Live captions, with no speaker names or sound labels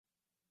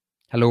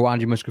Hello,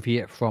 Andrew Musgrove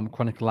here from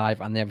Chronicle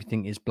Live and the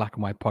Everything is Black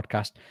and White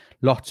podcast.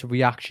 Lots of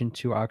reaction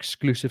to our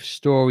exclusive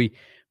story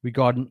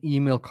regarding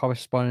email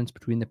correspondence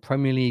between the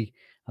Premier League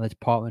and the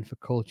Department for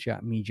Culture,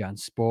 Media and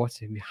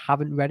Sport. If you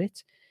haven't read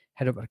it,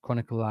 head up at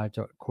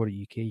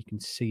chroniclelive.co.uk. You can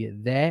see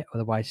it there.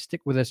 Otherwise, stick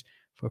with us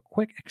for a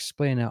quick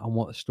explainer on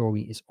what the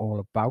story is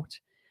all about.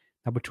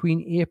 Now,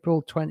 between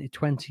April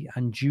 2020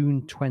 and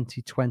June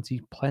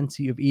 2020,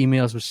 plenty of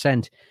emails were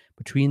sent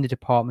between the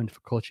Department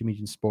for Culture,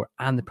 Media and Sport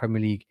and the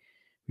Premier League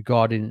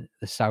regarding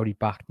the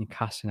Saudi-backed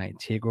Newcastle United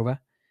takeover.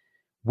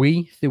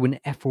 We, through an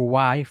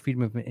FOI,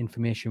 Freedom of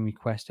Information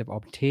request, have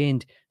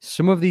obtained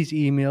some of these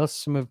emails.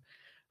 Some of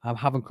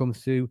haven't come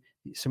through.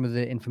 Some of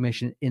the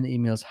information in the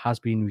emails has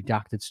been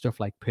redacted, stuff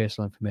like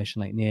personal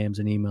information, like names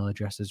and email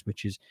addresses,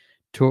 which is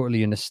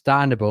totally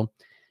understandable.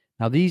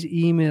 Now, these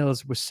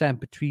emails were sent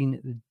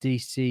between the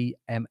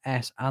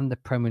DCMS and the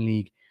Premier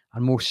League,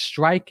 and most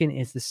striking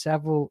is the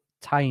several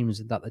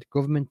times that the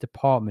government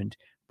department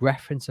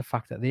reference the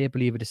fact that they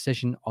believe a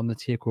decision on the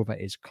takeover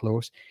is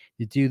close.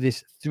 They do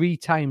this 3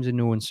 times in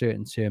no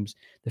uncertain terms.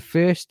 The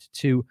first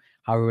two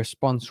are a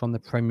response from the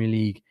Premier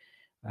League,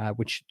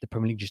 which the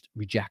Premier League just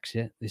rejects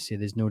it. They say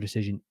there's no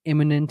decision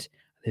imminent.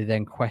 They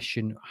then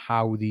question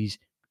how these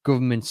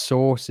government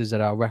sources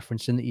that are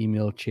referenced in the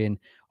email chain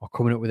are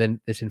coming up with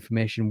this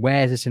information.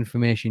 Where is this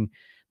information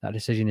that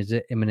decision is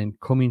imminent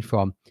coming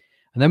from?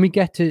 And then we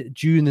get to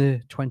June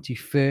the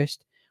 21st,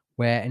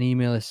 where an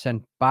email is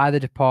sent by the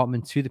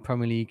department to the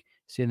Premier League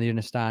saying they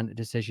understand a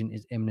decision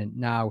is imminent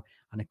now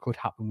and it could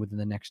happen within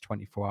the next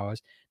 24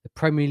 hours. The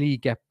Premier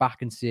League get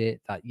back and say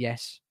that,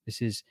 yes,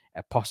 this is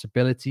a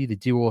possibility. They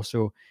do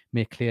also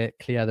make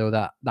clear though,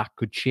 that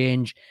could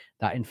change.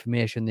 That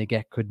information they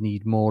get could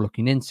need more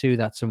looking into.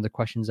 That some of the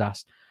questions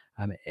asked,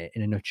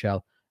 in a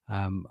nutshell,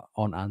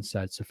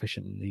 unanswered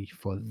sufficiently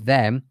for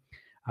them.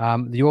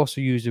 They also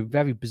use a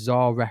very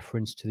bizarre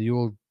reference to the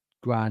old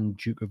Grand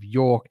Duke of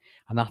York,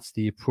 and that's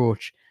the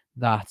approach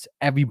that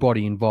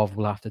everybody involved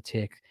will have to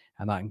take,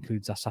 and that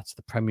includes that's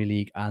the Premier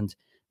League and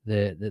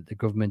the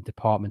government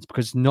departments,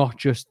 because it's not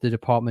just the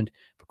Department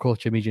for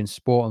Culture, Media and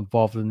Sport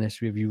involved in this.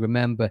 If you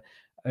remember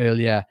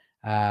earlier,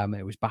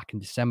 it was back in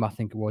December, I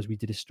think it was, we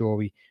did a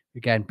story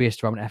again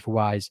based around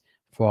FOIs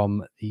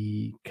from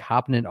the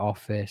Cabinet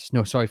Office,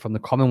 from the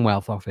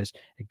Commonwealth Office,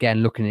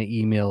 again looking at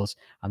emails,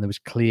 and there was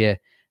clear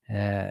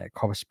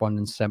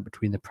correspondence sent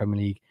between the Premier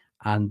League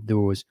and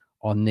those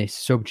on this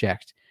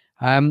subject.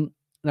 Now,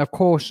 of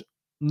course,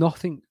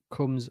 nothing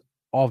comes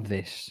of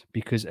this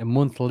because a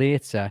month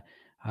later,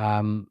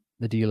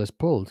 the deal is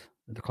pulled.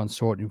 The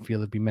consortium feel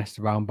they've been messed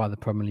around by the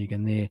Premier League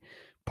and they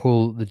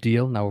pull the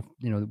deal. Now,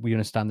 we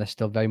understand they're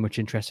still very much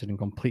interested in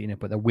completing it,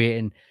 but they're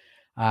waiting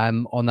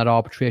on that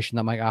arbitration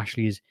that Mike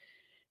Ashley has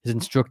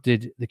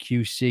instructed the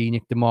QC,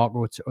 Nick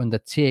DeMarco, to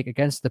undertake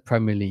against the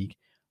Premier League.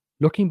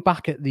 Looking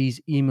back at these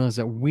emails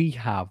that we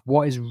have,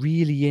 what is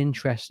really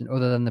interesting,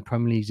 other than the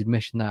Premier League's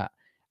admission that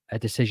a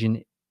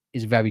decision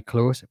is very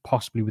close,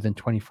 possibly within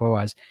 24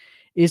 hours,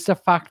 is the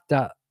fact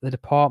that the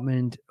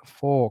Department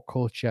for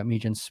Culture,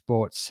 Media and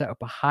Sport set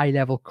up a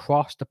high-level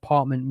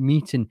cross-department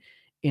meeting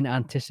in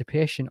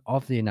anticipation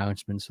of the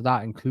announcement. So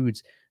that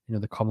includes,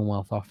 the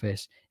Commonwealth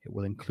Office. It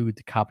will include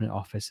the Cabinet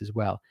Office as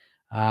well.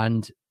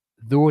 And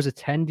those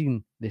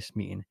attending this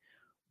meeting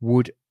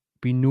would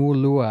be no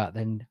lower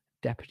than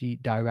deputy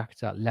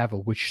director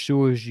level, which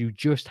shows you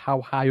just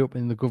how high up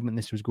in the government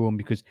this was going,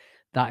 because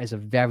that is a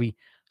very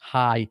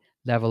high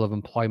level of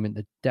employment,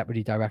 the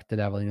deputy director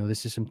level.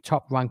 This is some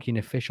top ranking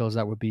officials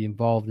that would be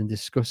involved in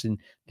discussing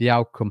the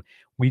outcome.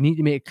 We need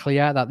to make it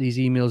clear that these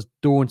emails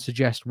don't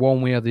suggest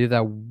one way or the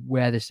other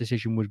where this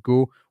decision would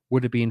go.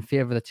 Would it be in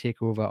favor of the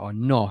takeover or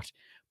not?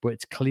 But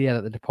it's clear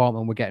that the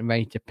department were getting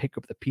ready to pick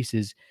up the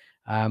pieces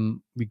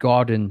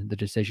regarding the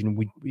decision.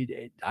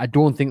 I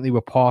don't think they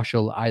were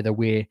partial either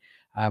way.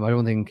 I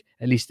don't think,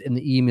 at least in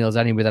the emails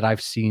anyway that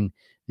I've seen,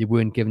 they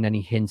weren't given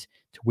any hint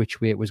to which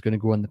way it was going to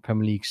go, and the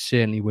Premier League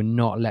certainly were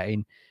not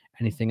letting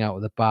anything out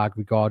of the bag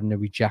regarding a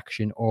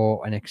rejection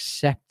or an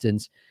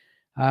acceptance.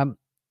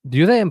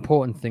 The other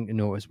important thing to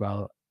note as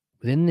well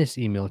within this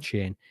email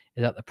chain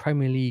is that the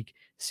Premier League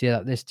say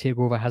that this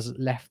takeover has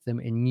left them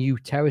in new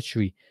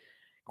territory.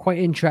 Quite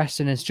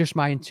interesting. It's just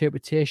my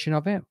interpretation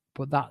of it,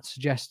 but that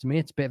suggests to me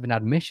it's a bit of an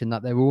admission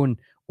that their own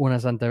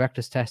owners and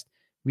directors test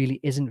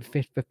really isn't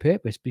fit for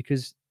purpose,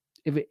 because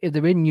if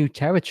they're in new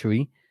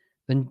territory,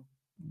 then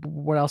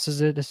what else is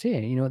there to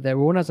say? Their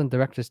owners and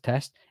directors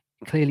test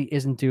clearly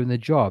isn't doing the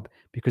job,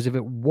 because if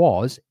it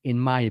was, in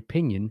my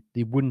opinion,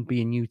 they wouldn't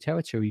be in new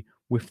territory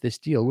with this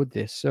deal, would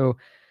this? So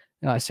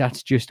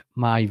that's just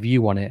my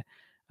view on it.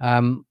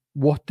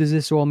 What does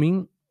this all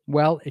mean?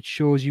 Well, it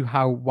shows you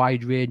how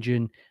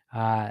wide-ranging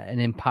an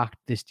impact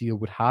this deal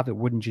would have. It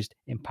wouldn't just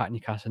impact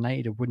Newcastle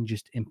United. It wouldn't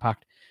just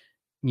impact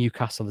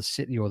Newcastle, the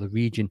city, or the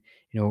region.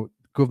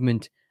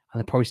 Government, and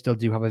they probably still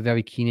do have a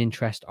very keen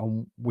interest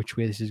on which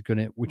way this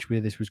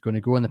was going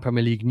to go. And the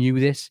Premier League knew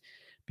this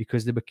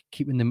because they were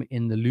keeping them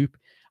in the loop.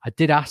 I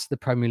did ask the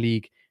Premier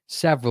League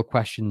several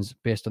questions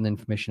based on the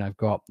information I've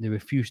got. They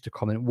refused to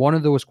comment. One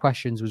of those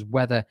questions was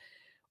whether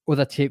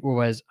Other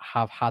takeovers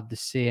have had the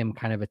same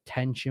kind of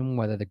attention,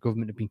 whether the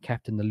government have been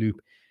kept in the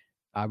loop.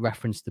 I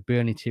referenced the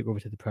Burnley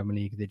takeover to the Premier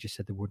League. They just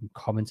said they wouldn't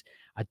comment.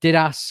 I did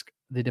ask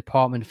the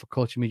Department for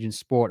Culture, Media and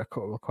Sport a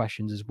couple of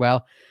questions as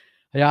well.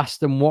 I asked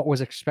them what was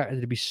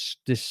expected to be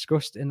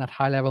discussed in that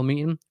high-level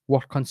meeting,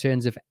 what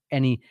concerns, if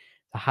any,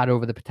 they had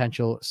over the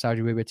potential Saudi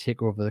Arabia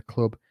takeover of the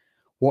club,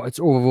 what its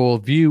overall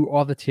view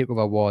of the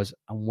takeover was,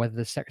 and whether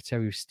the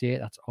Secretary of State,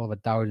 that's Oliver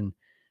Dowden,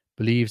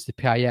 believes the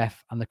PIF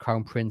and the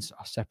Crown Prince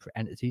are separate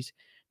entities.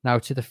 Now,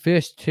 to the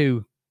first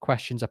two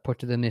questions I put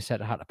to them, they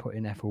said I had to put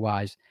in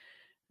FOIs.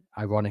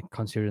 Ironic,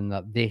 considering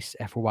that this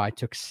FOI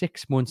took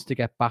 6 months to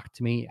get back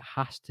to me. It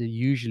has to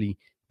usually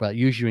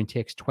it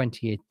takes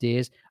 28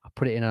 days. I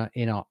put it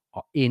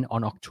in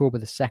on October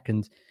the 2nd,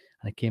 and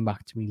it came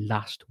back to me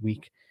last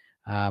week.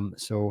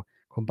 So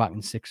come back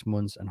in 6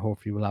 months, and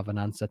hopefully we'll have an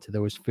answer to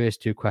those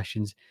first two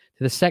questions.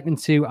 To the second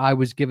two, I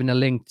was given a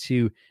link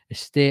to a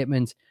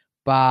statement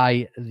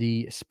by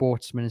the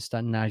Sports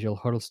Minister, Nigel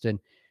Huddleston,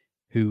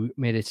 who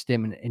made a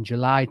statement in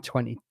July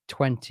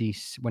 2020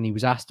 when he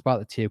was asked about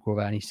the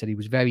takeover, and he said he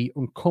was very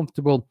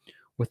uncomfortable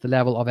with the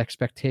level of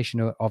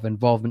expectation of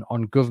involvement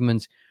on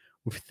government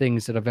with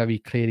things that are very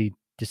clearly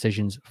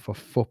decisions for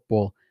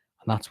football.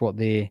 And that's what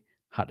they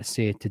had to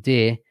say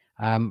today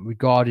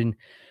regarding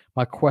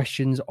my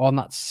questions on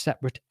that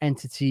separate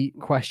entity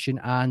question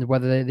and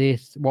whether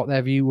what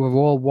their view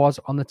overall was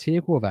on the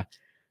takeover.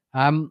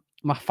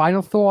 My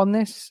final thought on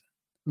this,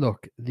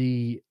 look,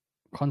 the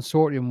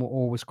consortium were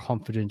always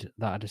confident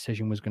that a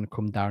decision was going to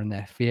come down in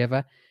their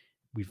favour.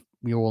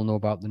 We all know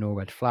about the no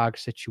red flag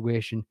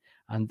situation,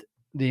 and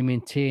they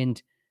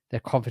maintained their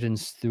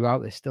confidence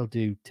throughout. They still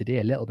do today,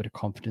 a little bit of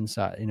confidence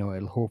that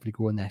it'll hopefully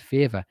go in their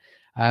favour.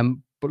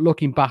 But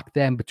looking back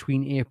then,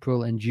 between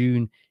April and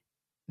June,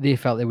 they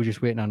felt they were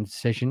just waiting on a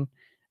decision.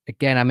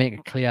 Again, I make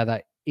it clear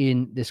that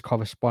in this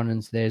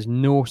correspondence, there's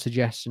no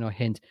suggestion or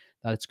hint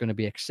that it's going to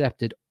be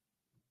accepted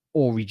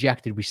or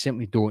rejected. We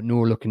simply don't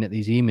know looking at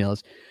these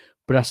emails.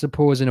 But I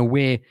suppose in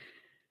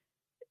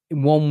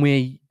one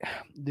way,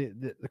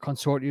 the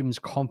consortium's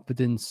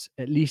confidence,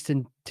 at least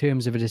in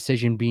terms of a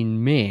decision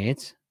being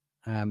made,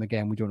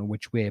 again, we don't know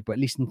which way, but at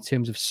least in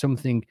terms of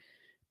something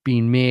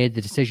being made,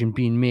 the decision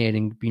being made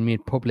and being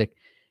made public,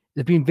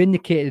 they've been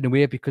vindicated in a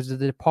way because the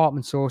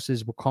department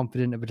sources were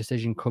confident of a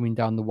decision coming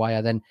down the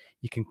wire. Then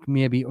you can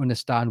maybe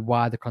understand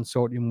why the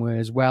consortium were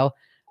as well.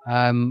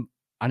 And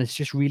it's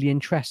just really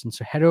interesting.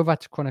 So head over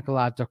to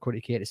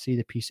chroniclelive.co.uk to see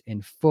the piece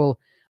in full.